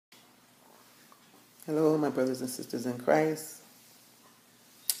Hello, my brothers and sisters in Christ.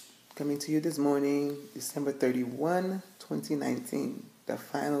 Coming to you this morning, December 31, 2019, the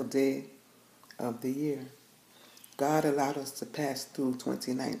final day of the year. God allowed us to pass through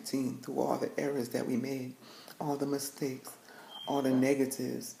 2019, through all the errors that we made, all the mistakes, all the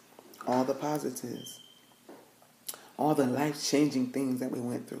negatives, all the positives, all the life-changing things that we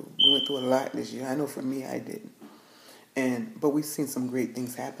went through. We went through a lot this year. I know for me, I did. But we've seen some great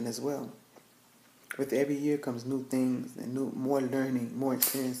things happen as well. With every year comes new things and more learning, more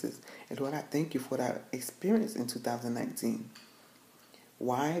experiences. And Lord, I thank you for that experience in 2019.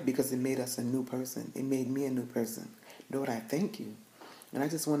 Why? Because it made us a new person. It made me a new person. Lord, I thank you. And I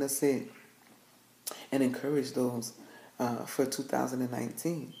just want to say and encourage those for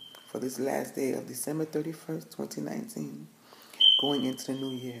 2019, for this last day of December 31st, 2019, going into the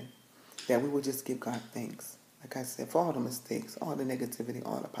new year, that we will just give God thanks. Like I said, for all the mistakes, all the negativity,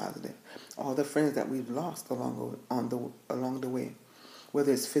 all the positive, all the friends that we've lost along the way,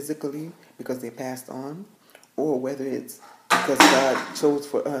 whether it's physically because they passed on, or whether it's because God chose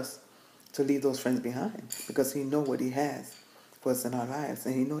for us to leave those friends behind, because He knows what He has for us in our lives,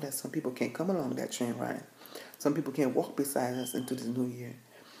 and He knows that some people can't come along that train ride. Some people can't walk beside us into this new year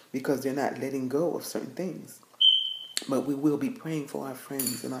because they're not letting go of certain things. But we will be praying for our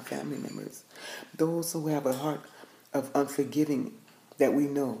friends and our family members, those who have a heart of unforgiving that we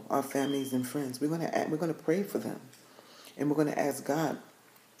know, our families and friends. We're gonna pray for them, and we're gonna ask God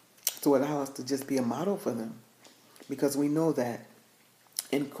to allow us to just be a model for them, because we know that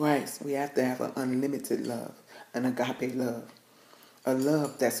in Christ we have to have an unlimited love, an agape love, a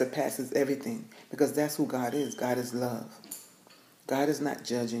love that surpasses everything, because that's who God is. God is love. God is not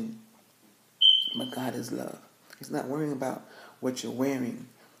judging, but God is love. He's not worrying about what you're wearing,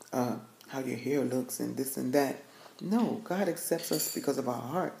 how your hair looks, and this and that. No, God accepts us because of our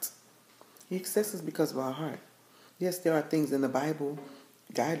heart. He accepts us because of our heart. Yes, there are things in the Bible,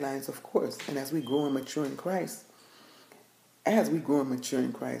 guidelines, of course. And as we grow and mature in Christ,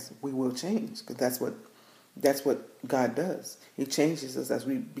 we will change, because that's what God does. He changes us as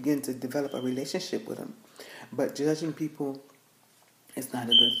we begin to develop a relationship with Him. But judging people is not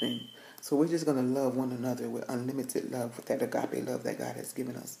a good thing. So we're just going to love one another with unlimited love, with that agape love that God has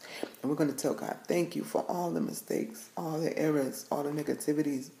given us. And we're going to tell God, thank you for all the mistakes, all the errors, all the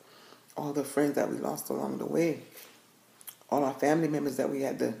negativities, all the friends that we lost along the way, all our family members that we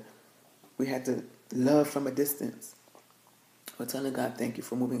had to love from a distance. We're telling God, thank you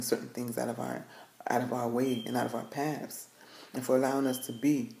for moving certain things out of our way and out of our paths, and for allowing us to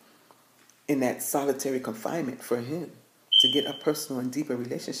be in that solitary confinement for Him, to get a personal and deeper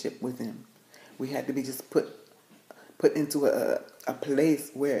relationship with Him. We had to be just put into a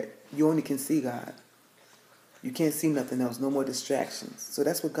place where you only can see God. You can't see nothing else, no more distractions. So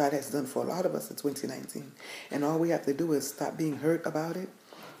that's what God has done for a lot of us in 2019. And all we have to do is stop being hurt about it,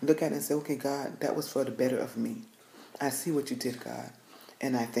 look at it and say, okay, God, that was for the better of me. I see what you did, God,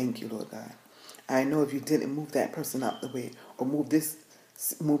 and I thank you, Lord God. I know if you didn't move that person out the way, or move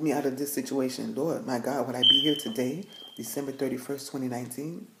me out of this situation, Lord, my God, would I be here today, December 31st,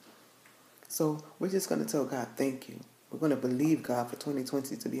 2019? So we're just going to tell God, thank you. We're going to believe God for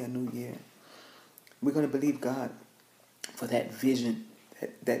 2020 to be a new year. We're going to believe God for that vision,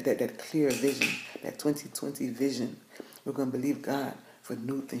 that clear vision, that 2020 vision. We're going to believe God for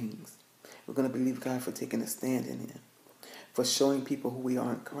new things. We're going to believe God for taking a stand in Him, for showing people who we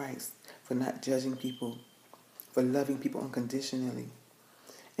are in Christ, for not judging people, for loving people unconditionally,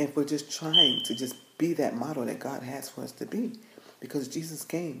 and for just trying to just be that model that God has for us to be. Because Jesus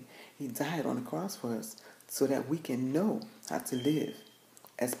came, He died on the cross for us so that we can know how to live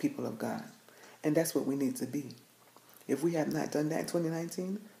as people of God. And that's what we need to be. If we have not done that in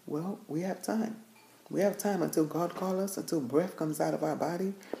 2019, well, we have time. We have time until God calls us, until breath comes out of our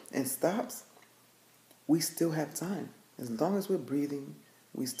body and stops. We still have time. As long as we're breathing,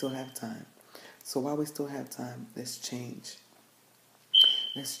 we still have time. So while we still have time, let's change.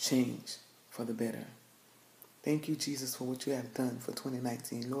 Let's change for the better. Thank you, Jesus, for what you have done for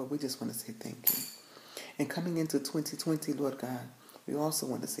 2019. Lord, we just want to say thank you. And coming into 2020, Lord God, we also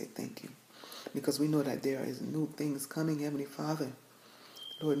want to say thank you, because we know that there is new things coming, Heavenly Father.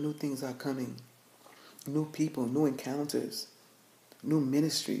 Lord, new things are coming. New people, new encounters, new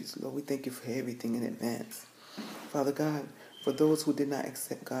ministries. Lord, we thank you for everything in advance. Father God, for those who did not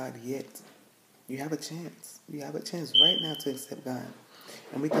accept God yet, you have a chance. You have a chance right now to accept God.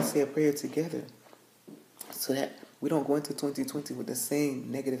 And we can say a prayer together so that we don't go into 2020 with the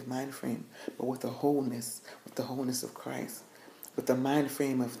same negative mind frame, but with the wholeness of Christ, with the mind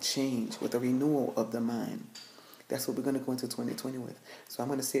frame of change, with the renewal of the mind, That's what we're going to go into 2020 with. So I'm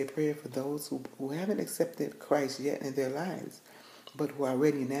going to say a prayer for those who haven't accepted Christ yet in their lives, but who are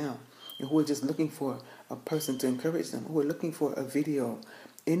ready now, and who are just looking for a person to encourage them, who are looking for a video,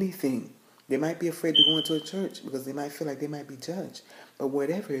 anything. They might be afraid to go into a church because they might feel like they might be judged. But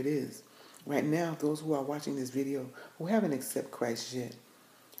whatever it is, right now, those who are watching this video who haven't accepted Christ yet,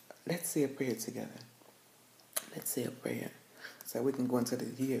 let's say a prayer together. Let's say a prayer so we can go into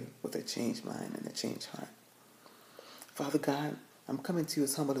the year with a changed mind and a changed heart. Father God, I'm coming to you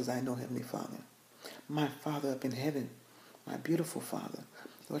as humble as I know, Heavenly Father. My Father up in heaven, my beautiful Father.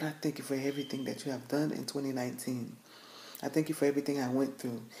 Lord, I thank you for everything that you have done in 2019. I thank you for everything I went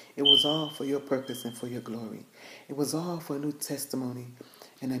through. It was all for your purpose and for your glory. It was all for a new testimony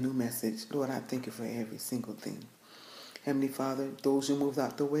and a new message. Lord, I thank you for every single thing. Heavenly Father, those you moved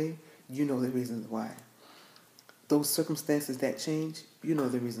out the way, you know the reasons why. Those circumstances that change, you know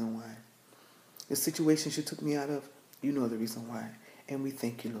the reason why. The situations you took me out of, you know the reason why. And we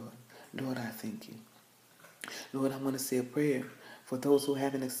thank you, Lord. Lord, I thank you. Lord, I want to say a prayer for those who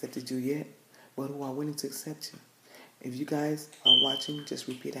haven't accepted you yet, but who are willing to accept you. If you guys are watching, just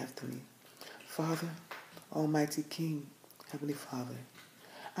repeat after me. Father, Almighty King, Heavenly Father,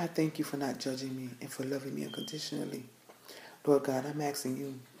 I thank you for not judging me and for loving me unconditionally. Lord God, I'm asking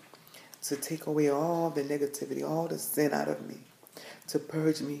you to take away all the negativity, all the sin out of me, to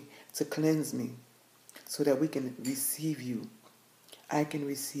purge me, to cleanse me, so that we can receive you. I can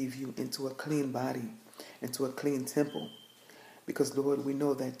receive you into a clean body, into a clean temple. Because, Lord, we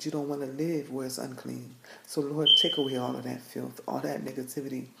know that you don't want to live where it's unclean. So, Lord, take away all of that filth, all that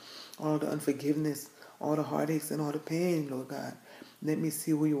negativity, all the unforgiveness, all the heartaches and all the pain, Lord God. Let me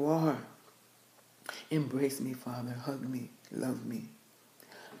see who you are. Embrace me, Father. Hug me. Love me.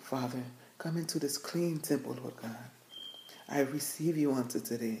 Father, come into this clean temple, Lord God. I receive you unto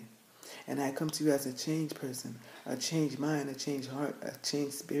today. And I come to you as a changed person, a changed mind, a changed heart, a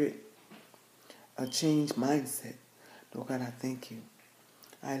changed spirit, a changed mindset. Lord God, I thank you.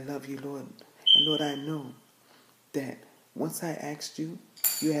 I love you, Lord. And Lord, I know that once I asked you,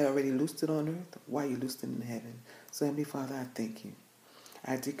 you had already loosed it on earth. Why you loosed it in heaven? So, Heavenly Father, I thank you.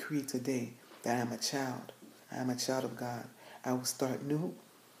 I decree today that I am a child. I am a child of God. I will start new.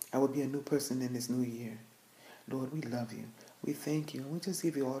 I will be a new person in this new year. Lord, we love you. We thank you. And we just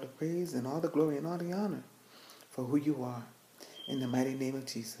give you all the praise and all the glory and all the honor for who you are. In the mighty name of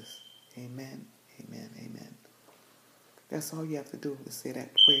Jesus. Amen, amen, amen. That's all you have to do is say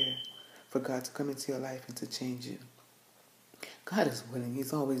that prayer for God to come into your life and to change you. God is willing.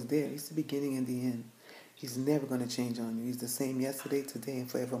 He's always there. He's the beginning and the end. He's never going to change on you. He's the same yesterday, today, and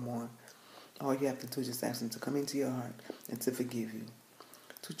forevermore. All you have to do is just ask him to come into your heart and to forgive you.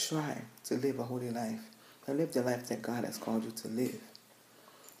 To try to live a holy life. To live the life that God has called you to live.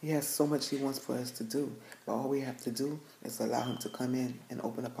 He has so much he wants for us to do. But all we have to do is allow him to come in and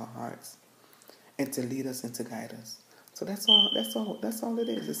open up our hearts. And to lead us and to guide us. So that's all it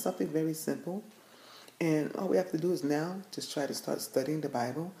is. It's something very simple. And all we have to do is now just try to start studying the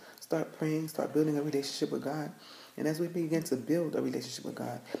Bible, start praying, start building a relationship with God. And as we begin to build a relationship with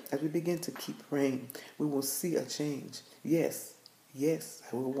God, as we begin to keep praying, we will see a change. Yes,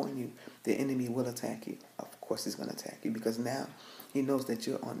 I will warn you, the enemy will attack you. Of course he's going to attack you because now he knows that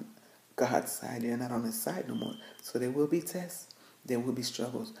you're on God's side. You're not on his side no more. So there will be tests. There will be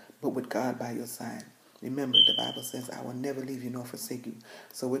struggles. But with God by your side, remember the Bible says, I will never leave you nor forsake you.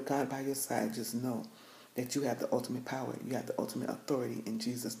 So with God by your side, just know that you have the ultimate power. You have the ultimate authority in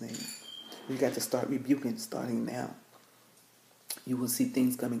Jesus' name. You got to start rebuking starting now. You will see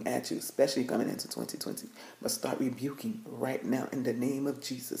things coming at you, especially coming into 2020. But start rebuking right now in the name of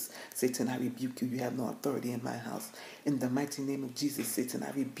Jesus. Satan, I rebuke you. You have no authority in my house. In the mighty name of Jesus, Satan,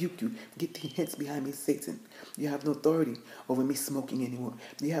 I rebuke you. Get the hands behind me, Satan. You have no authority over me smoking anymore.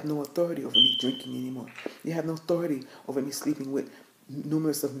 You have no authority over me drinking anymore. You have no authority over me sleeping with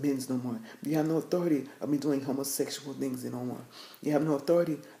numerous of men no more. You have no authority of me doing homosexual things no more. You have no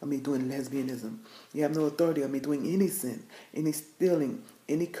authority of me doing lesbianism. You have no authority of me doing any sin, any stealing,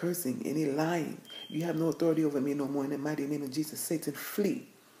 any cursing, any lying. You have no authority over me no more. In the mighty name of Jesus, Satan, flee.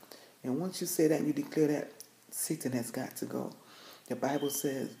 And once you say that and you declare that, Satan has got to go. The Bible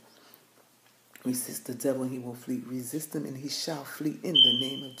says, resist the devil and he will flee. Resist him and he shall flee in the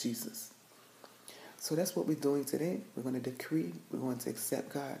name of Jesus. So that's what we're doing today. We're going to decree. We're going to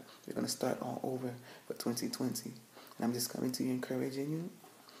accept God. We're going to start all over for 2020. And I'm just coming to you, encouraging you.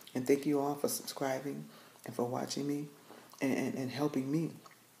 And thank you all for subscribing and for watching me and helping me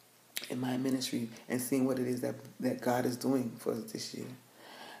in my ministry and seeing what it is that God is doing for us this year.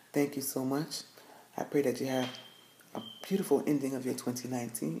 Thank you so much. I pray that you have a beautiful ending of your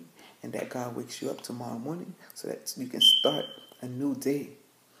 2019. and that God wakes you up tomorrow morning so that you can start a new day,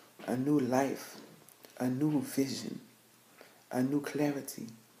 a new life, a new vision, a new clarity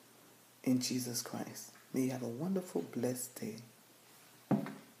in Jesus Christ. May you have a wonderful, blessed day.